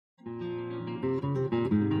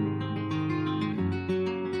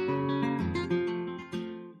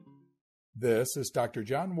This is Dr.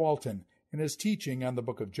 John Walton in his teaching on the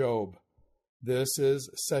book of Job. This is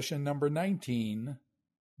session number 19,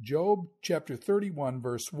 Job chapter 31,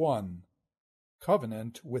 verse 1,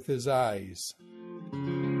 Covenant with His Eyes.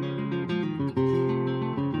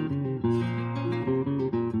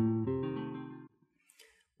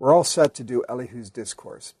 We're all set to do Elihu's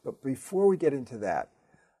discourse, but before we get into that,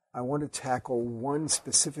 I want to tackle one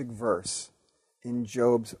specific verse in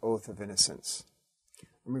Job's oath of innocence.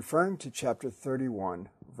 I'm referring to chapter 31,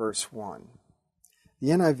 verse 1.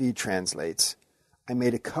 The NIV translates, "I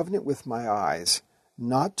made a covenant with my eyes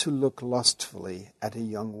not to look lustfully at a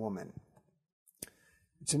young woman."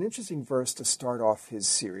 It's an interesting verse to start off his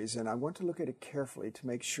series, and I want to look at it carefully to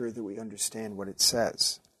make sure that we understand what it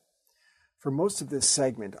says. For most of this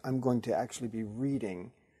segment, I'm going to actually be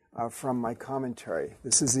reading from my commentary.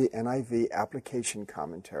 This is the NIV application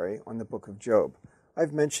commentary on the book of Job.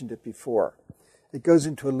 I've mentioned it before. It goes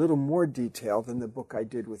into a little more detail than the book I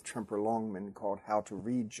did with Tremper Longman called How to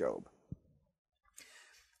Read Job.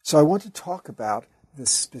 So I want to talk about the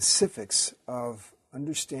specifics of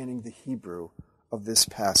understanding the Hebrew of this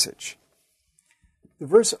passage. The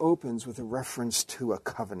verse opens with a reference to a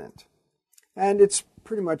covenant. And it's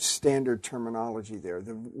pretty much standard terminology there.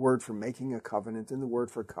 The word for making a covenant and the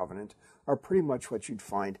word for covenant are pretty much what you'd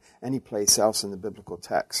find any place else in the biblical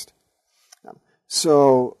text.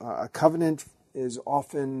 So a covenant is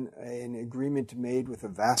often an agreement made with a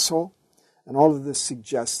vassal, and all of this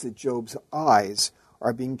suggests that Job's eyes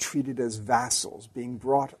are being treated as vassals, being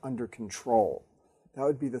brought under control. That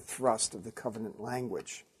would be the thrust of the covenant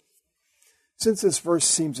language. Since this verse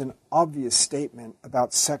seems an obvious statement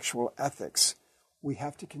about sexual ethics, we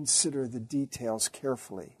have to consider the details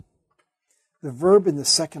carefully. The verb in the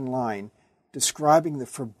second line describing the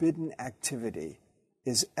forbidden activity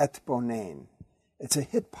is Etbinen. It's a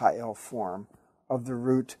Hitpael form of the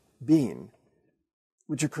root bin,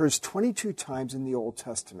 which occurs 22 times in the Old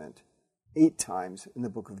Testament, 8 times in the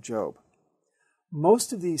book of Job.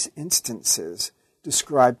 Most of these instances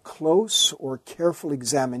describe close or careful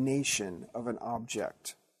examination of an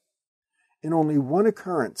object. In only one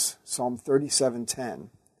occurrence, Psalm 37:10,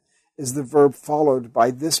 is the verb followed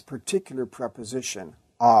by this particular preposition,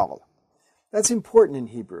 al. That's important in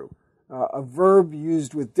Hebrew. A verb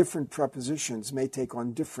used with different prepositions may take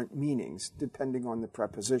on different meanings depending on the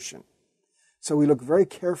preposition. So we look very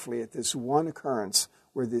carefully at this one occurrence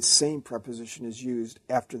where this same preposition is used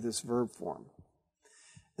after this verb form.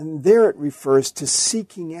 And there it refers to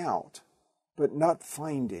seeking out, but not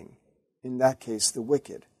finding, in that case, the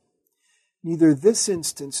wicked. Neither this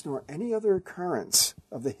instance nor any other occurrence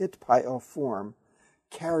of the Hitpael form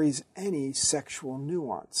carries any sexual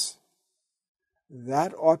nuance.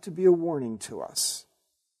 That ought to be a warning to us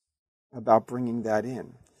about bringing that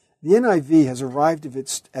in. The NIV has arrived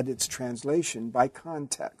at its translation by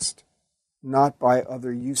context, not by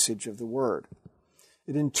other usage of the word.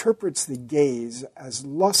 It interprets the gaze as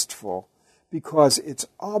lustful because its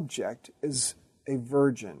object is a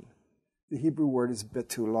virgin. The Hebrew word is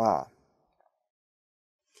Betulah.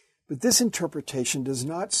 But this interpretation does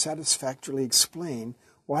not satisfactorily explain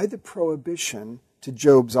why the prohibition to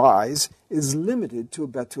Job's eyes is limited to a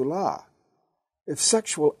Betulah. If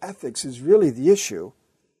sexual ethics is really the issue,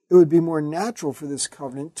 it would be more natural for this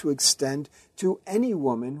covenant to extend to any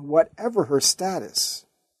woman, whatever her status.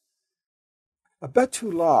 A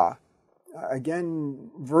Betulah,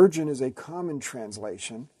 again, virgin is a common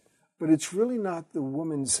translation, but it's really not the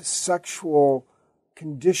woman's sexual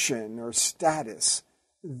condition or status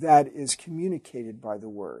that is communicated by the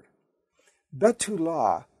word.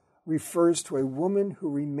 Betulah refers to a woman who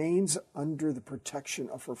remains under the protection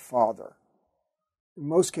of her father. In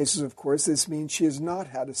most cases, of course, this means she has not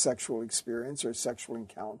had a sexual experience or sexual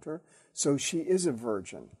encounter, so she is a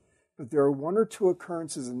virgin. But there are 1 or 2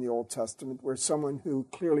 occurrences in the Old Testament where someone who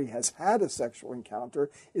clearly has had a sexual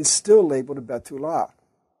encounter is still labeled a Betulah.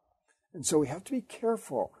 And so we have to be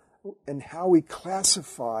careful in how we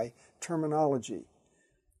classify terminology.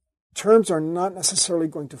 Terms are not necessarily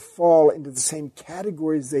going to fall into the same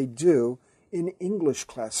categories they do in English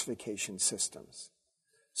classification systems.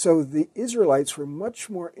 So the Israelites were much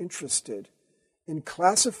more interested in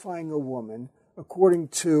classifying a woman according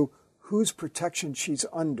to whose protection she's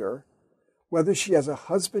under, whether she has a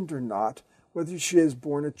husband or not, whether she has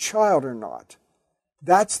borne a child or not.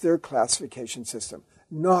 That's their classification system,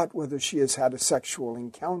 not whether she has had a sexual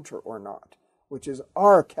encounter or not, which is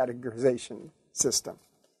our categorization system.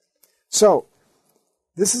 So,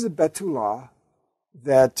 this is a Betulah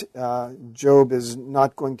that Job is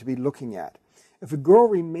not going to be looking at. If a girl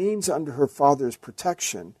remains under her father's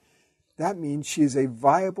protection, that means she is a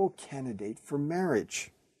viable candidate for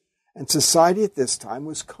marriage. And society at this time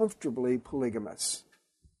was comfortably polygamous.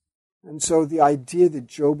 And so the idea that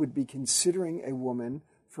Job would be considering a woman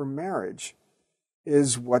for marriage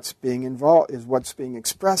is what's being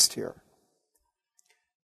expressed here.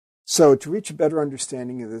 So to reach a better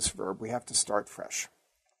understanding of this verb, we have to start fresh.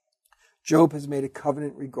 Job has made a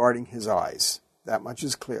covenant regarding his eyes. That much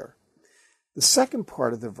is clear. The second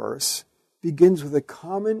part of the verse begins with a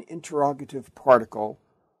common interrogative particle,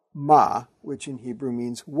 ma, which in Hebrew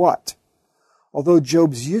means what. Although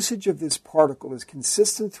Job's usage of this particle is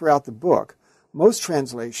consistent throughout the book, most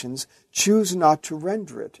translations choose not to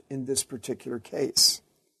render it in this particular case.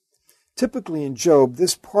 Typically in Job,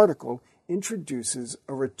 this particle introduces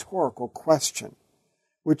a rhetorical question,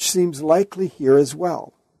 which seems likely here as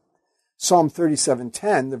well. Psalm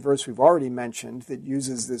 37:10, the verse we've already mentioned that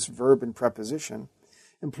uses this verb and preposition,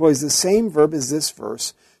 employs the same verb as this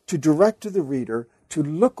verse to direct to the reader to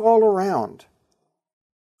look all around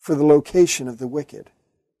for the location of the wicked.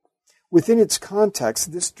 Within its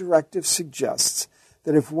context, this directive suggests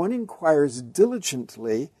that if one inquires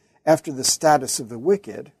diligently after the status of the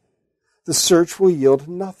wicked, the search will yield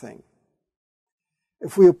nothing.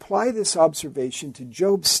 If we apply this observation to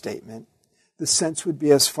Job's statement, the sense would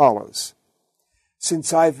be as follows.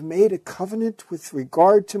 Since I've made a covenant with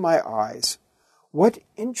regard to my eyes, what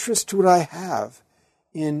interest would I have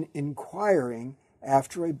in inquiring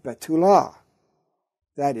after a Betulah?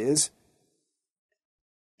 That is,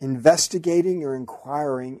 investigating or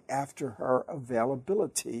inquiring after her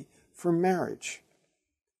availability for marriage.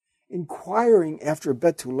 Inquiring after a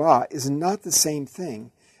Betulah is not the same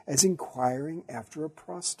thing as inquiring after a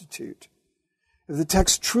prostitute. If the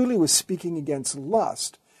text truly was speaking against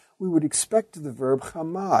lust, we would expect the verb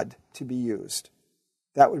chamad to be used.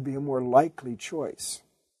 That would be a more likely choice.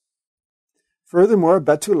 Furthermore,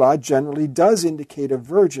 Betulah generally does indicate a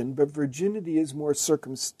virgin, but virginity is more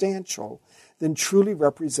circumstantial than truly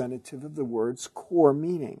representative of the word's core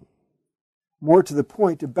meaning. More to the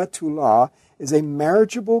point, a Betulah is a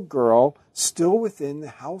marriageable girl still within the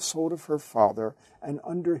household of her father and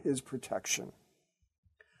under his protection.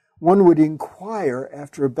 One would inquire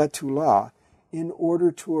after a Betulah in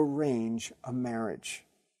order to arrange a marriage.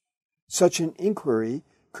 Such an inquiry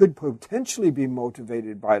could potentially be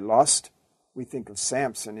motivated by lust. We think of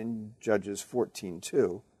Samson in Judges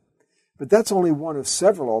 14:2. But that's only one of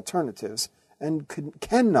several alternatives and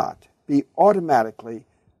cannot be automatically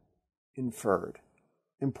inferred.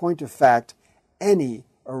 In point of fact, any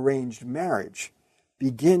arranged marriage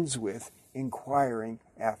begins with inquiring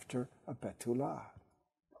after a Betulah.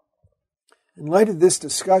 In light of this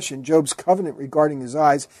discussion, Job's covenant regarding his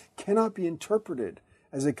eyes cannot be interpreted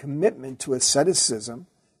as a commitment to asceticism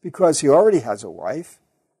because he already has a wife.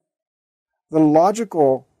 The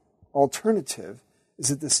logical alternative is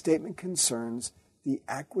that the statement concerns the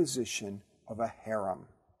acquisition of a harem.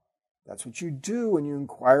 That's what you do when you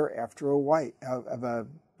inquire after a wife of a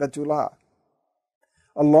Betulah.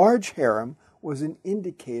 A large harem was an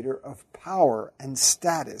indicator of power and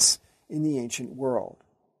status in the ancient world.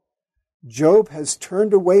 Job has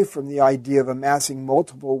turned away from the idea of amassing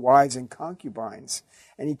multiple wives and concubines,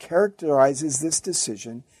 and he characterizes this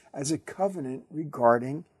decision as a covenant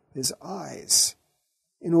regarding his eyes,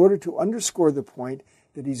 in order to underscore the point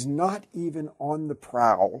that he's not even on the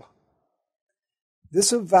prowl.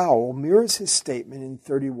 This avowal mirrors his statement in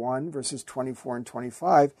 31, verses 24 and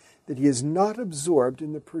 25, that he is not absorbed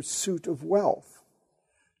in the pursuit of wealth.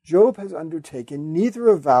 Job has undertaken neither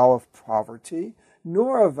a vow of poverty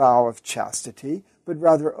nor a vow of chastity, but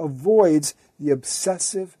rather avoids the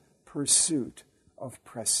obsessive pursuit of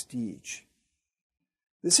prestige.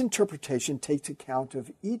 This interpretation takes account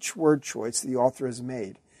of each word choice the author has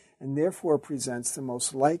made, and therefore presents the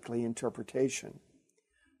most likely interpretation.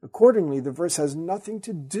 Accordingly, the verse has nothing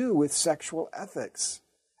to do with sexual ethics,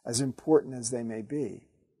 as important as they may be.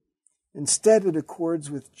 Instead, it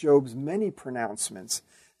accords with Job's many pronouncements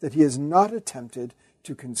that he has not attempted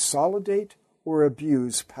to consolidate or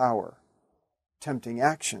abuse power, tempting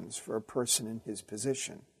actions for a person in his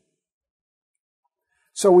position.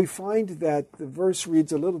 So we find that the verse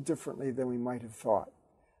reads a little differently than we might have thought.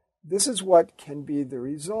 This is what can be the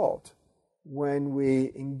result when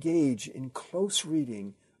we engage in close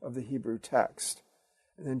reading of the Hebrew text,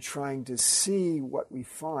 and then trying to see what we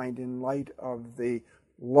find in light of the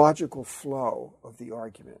logical flow of the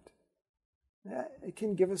argument. It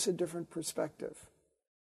can give us a different perspective.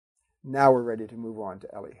 Now we're ready to move on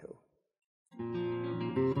to Elihu.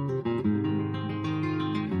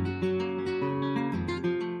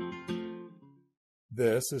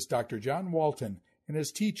 This is Dr. John Walton in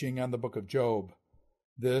his teaching on the book of Job.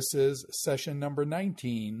 This is session number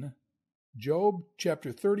 19, Job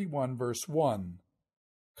chapter 31, verse 1.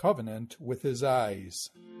 Covenant with his eyes.